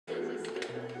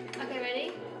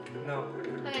No.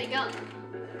 Okay, go.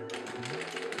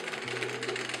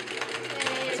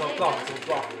 It's all blocked. It's all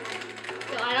blocked.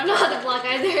 No, I don't know how to block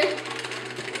either.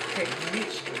 Okay,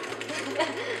 reach.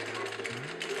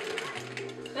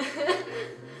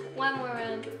 One more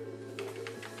round.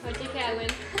 Oh, JK, I win.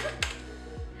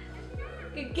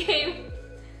 Good game.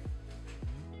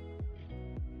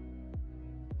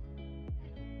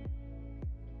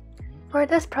 For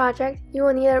this project, you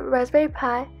will need a Raspberry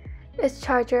Pi, its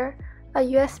charger, a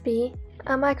USB,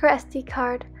 a micro SD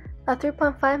card, a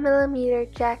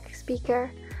 3.5mm jack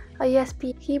speaker, a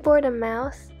USB keyboard and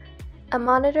mouse, a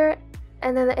monitor,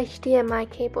 and then the HDMI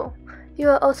cable. You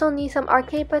will also need some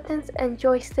arcade buttons and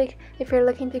joystick if you're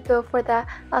looking to go for that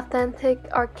authentic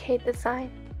arcade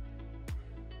design.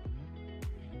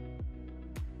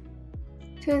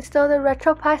 To install the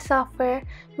Retropie software,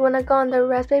 you want to go on the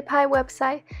Raspberry Pi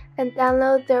website and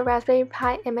download the Raspberry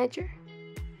Pi imager.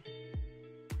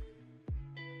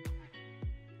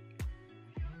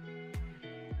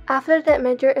 After the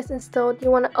imager is installed,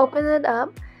 you want to open it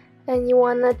up and you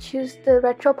want to choose the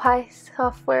Retropie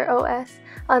software OS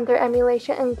under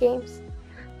emulation and games.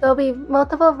 There will be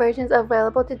multiple versions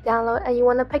available to download and you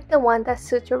want to pick the one that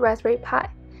suits your Raspberry Pi.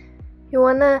 You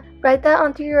want to write that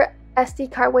onto your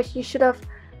SD card, which you should have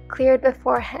cleared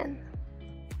beforehand.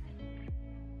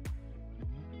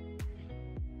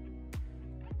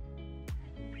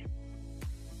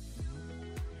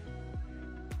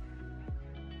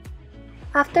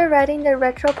 After writing the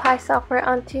Retropie software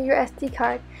onto your SD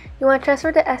card, you want to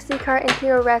transfer the SD card into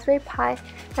your Raspberry Pi,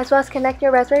 as well as connect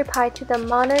your Raspberry Pi to the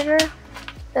monitor,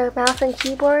 the mouse and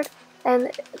keyboard,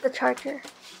 and the charger.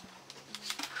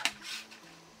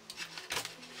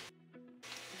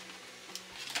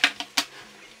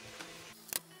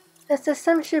 The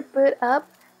system should boot up,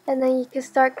 and then you can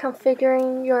start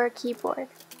configuring your keyboard.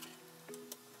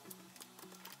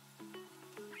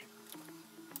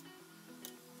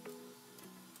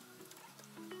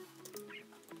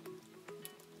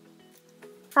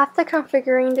 After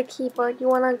configuring the keyboard, you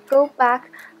want to go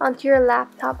back onto your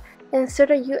laptop and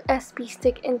insert a USB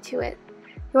stick into it.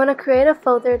 You want to create a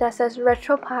folder that says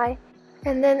Retropie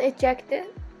and then eject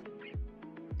it.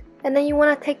 And then you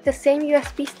want to take the same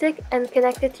USB stick and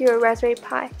connect it to your Raspberry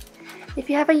Pi. If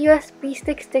you have a USB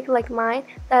stick like mine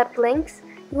that blinks,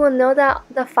 you will know that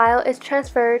the file is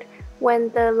transferred when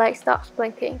the light stops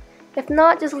blinking. If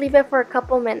not, just leave it for a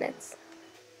couple minutes.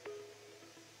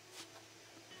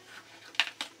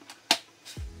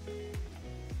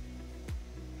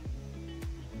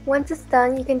 Once it's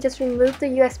done, you can just remove the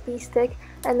USB stick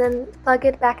and then plug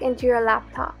it back into your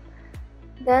laptop.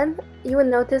 Then, you will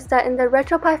notice that in the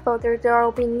Retropie folder, there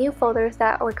will be new folders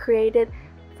that were created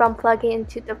from plugging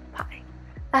into the Pi.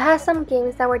 I have some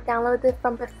games that were downloaded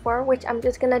from before, which I'm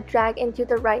just going to drag into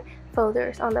the right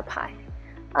folders on the Pi.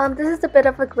 This is a bit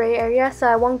of a gray area, so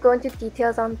I won't go into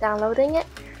details on downloading it,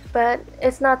 but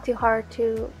it's not too hard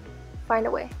to find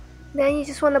a way. Then you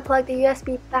just want to plug the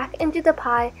USB back into the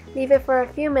Pi, leave it for a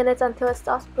few minutes until it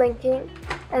stops blinking,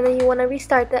 and then you want to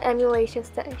restart the emulation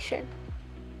session.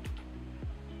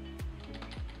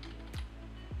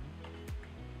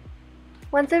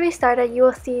 Once it restarted, you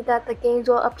will see that the games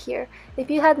will appear. If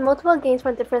you had multiple games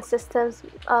from different systems,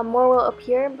 more will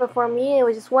appear, but for me it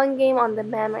was just one game on the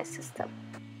Mammoth system.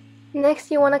 Next,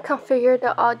 you want to configure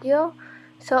the audio.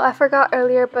 So I forgot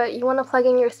earlier, but you want to plug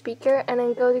in your speaker and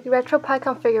then go to Retropie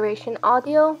configuration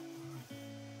audio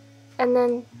and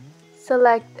then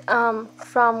select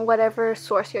from whatever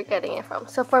source you're getting it from.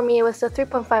 So for me it was the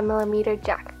 3.5mm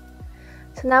jack.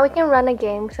 So now we can run a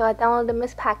game. So I downloaded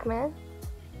Miss Pac-Man.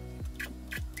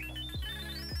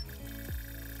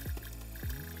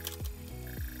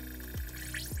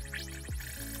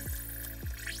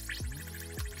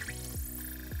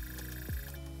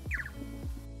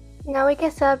 Now we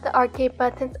can set up the arcade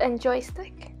buttons and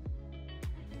joystick.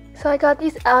 So I got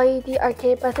these LED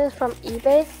arcade buttons from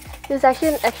eBay. This is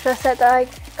actually an extra set that I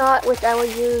got, which I will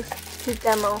use to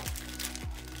demo.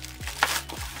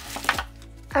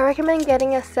 I recommend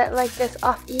getting a set like this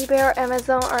off eBay or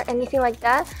Amazon or anything like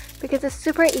that because it's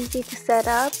super easy to set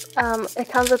up. It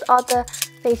comes with all the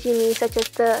things you need, such as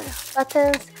the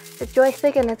buttons, the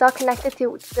joystick, and it's all connected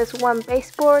to this one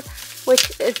baseboard,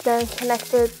 which is then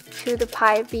connected to the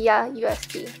Pi via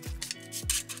USB.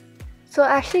 So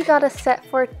I actually got a set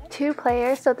for 2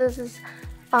 players, so this is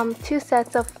 2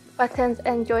 sets of buttons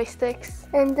and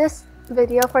joysticks. In this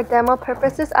video, for demo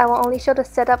purposes, I will only show the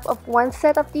setup of one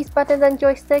set of these buttons and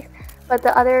joysticks, but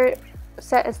the other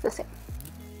set is the same.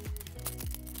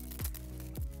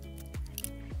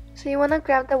 So you want to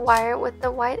grab the wire with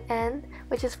the white end,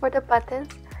 which is for the buttons,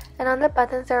 and on the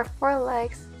buttons there are 4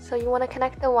 legs, So you want to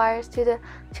connect the wires to the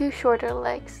two shorter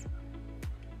legs.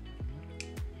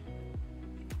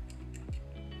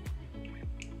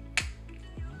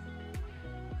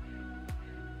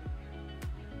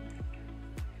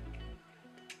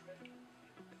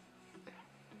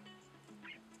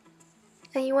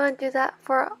 And you want to do that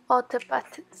for all the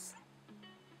buttons.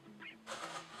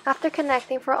 After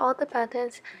connecting for all the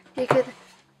buttons, you could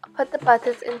put the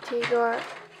buttons into your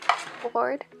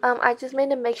board. I just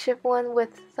made a makeshift one with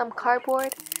some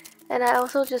cardboard, and I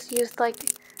also just used like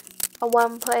a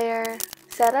one-player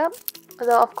setup,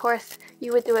 although of course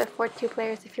you would do it for 2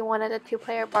 players if you wanted a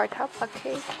 2-player Bartop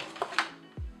arcade.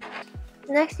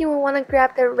 Next, you will want to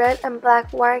grab the red and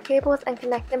black wire cables and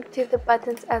connect them to the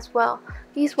buttons as well.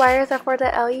 These wires are for the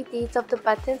LEDs of the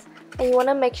buttons, and you want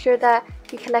to make sure that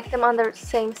you connect them on the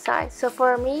same side. So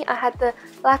for me, I had the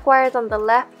black wires on the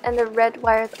left and the red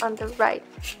wires on the right,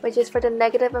 which is for the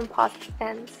negative and positive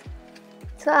ends.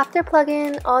 So after plugging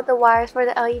in all the wires for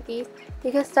the LEDs,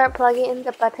 you can start plugging in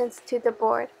the buttons to the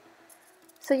board.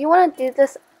 So you want to do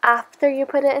this after you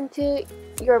put it into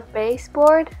your base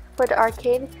board for the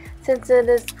arcade, since it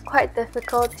is quite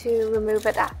difficult to remove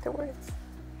it afterwards.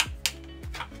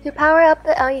 To power up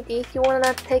the LEDs, you want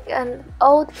to take an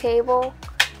old cable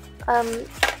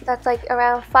that's like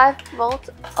around 5 volts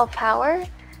of power,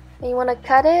 and you want to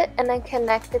cut it and then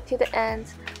connect it to the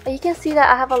ends. And you can see that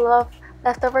I have a lot of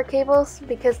leftover cables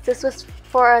because this was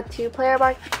for a 2-player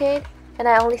arcade and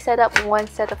I only set up 1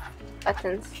 set of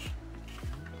buttons.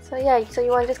 So yeah, so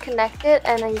you want to just connect it,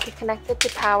 and then you can connect it to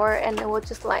power and it will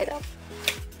just light up.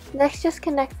 Next, just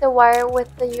connect the wire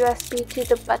with the USB to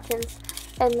the buttons,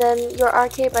 and then your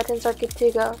arcade buttons are good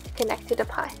to go to connect to the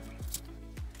Pi.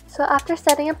 So after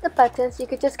setting up the buttons, you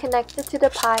could just connect it to the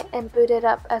Pi and boot it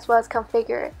up as well as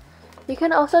configure it. You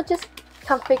can also just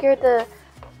configure the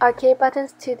arcade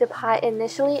buttons to the Pi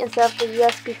initially instead of the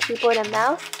USB keyboard and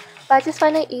mouse, but I just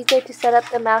find it easier to set up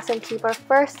the mouse and keyboard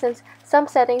first since some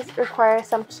settings require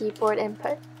some keyboard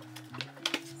input.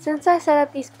 Since I set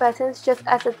up these buttons just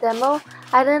as a demo,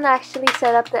 I didn't actually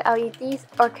set up the LEDs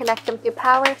or connect them to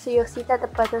power, so you'll see that the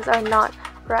buttons are not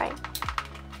bright.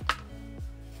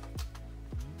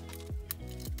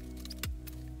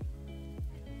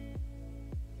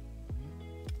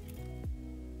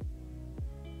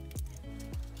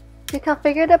 To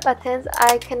configure the buttons,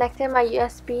 I connected my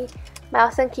USB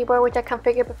mouse and keyboard, which I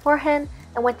configured beforehand,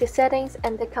 and went to settings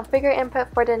and the configure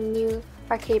input for the new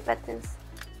arcade buttons.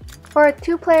 For a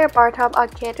 2-player Bartop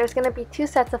arcade, there's going to be 2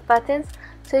 sets of buttons,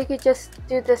 so you could just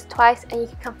do this twice and you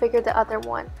can configure the other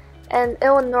one. And it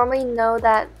will normally know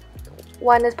that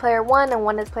one is player 1 and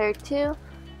one is player 2.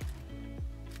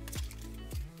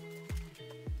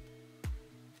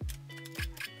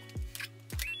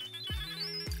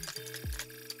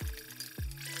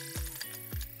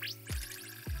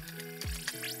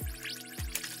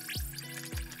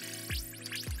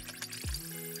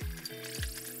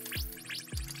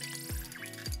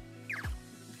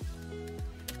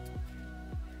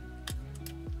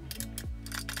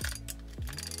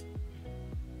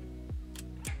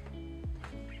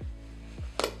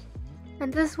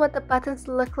 And this is what the buttons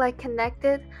look like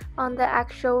connected on the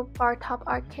actual Bartop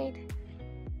arcade.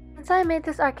 Since I made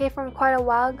this arcade from quite a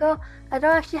while ago, I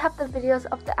don't actually have the videos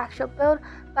of the actual build,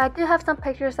 but I do have some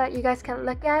pictures that you guys can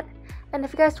look at. And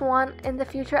if you guys want, in the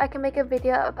future I can make a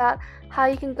video about how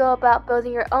you can go about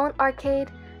building your own arcade,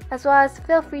 as well as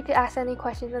feel free to ask any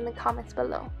questions in the comments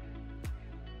below.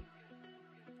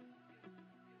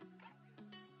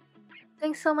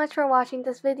 Thanks so much for watching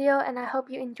this video, and I hope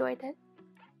you enjoyed it.